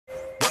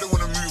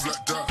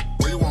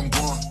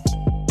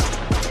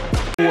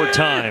4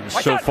 times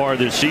so far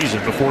this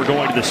season before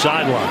going to the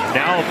sideline.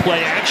 Now a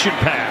play action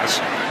pass.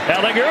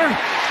 Ehlinger,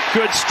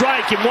 good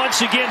strike, and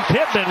once again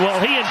Pittman. Well,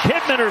 he and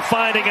Pittman are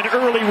finding an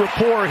early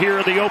rapport here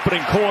in the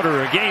opening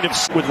quarter. A gain of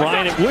with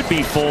Ryan, it would be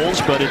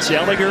Foles, but it's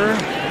Ehlinger,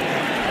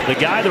 the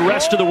guy the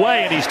rest of the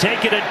way, and he's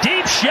taking a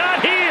deep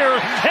shot here,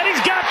 and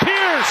he's got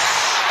Pierce.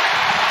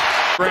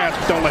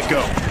 Don't let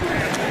go.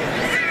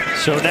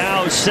 So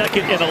now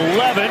 2nd and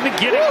 11,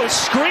 getting the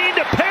screen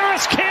to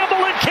Paris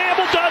Campbell, and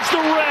Campbell does the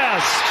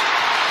rest.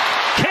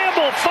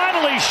 Campbell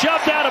finally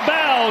shoved out of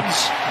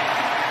bounds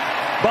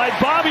by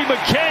Bobby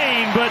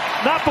McCain, but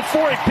not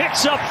before he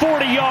picks up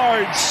 40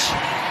 yards.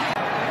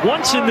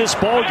 Once in this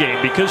ball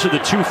game because of the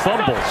 2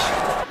 fumbles,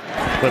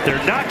 but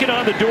they're knocking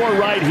on the door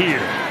right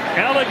here.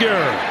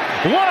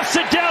 Ehlinger lost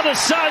it down the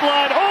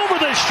sideline, over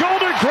the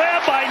shoulder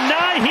grab by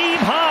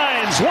Nyheim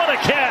Hines. What a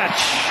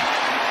catch!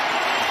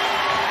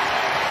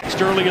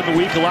 Early in the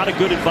week, a lot of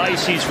good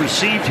advice he's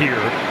received here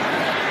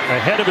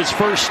ahead of his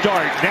first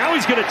start. Now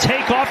he's going to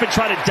take off and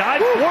try to dive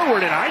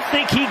forward, and I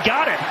think he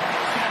got it.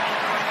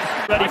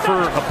 Ready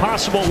for a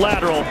possible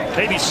lateral,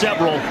 maybe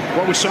several.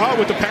 Well, we saw it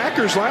with the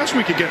Packers last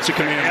week against the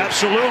Commanders.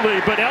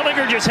 Absolutely, but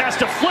Ehlinger just has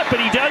to flip it.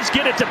 He does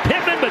get it to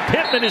Pittman, but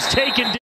Pittman is taken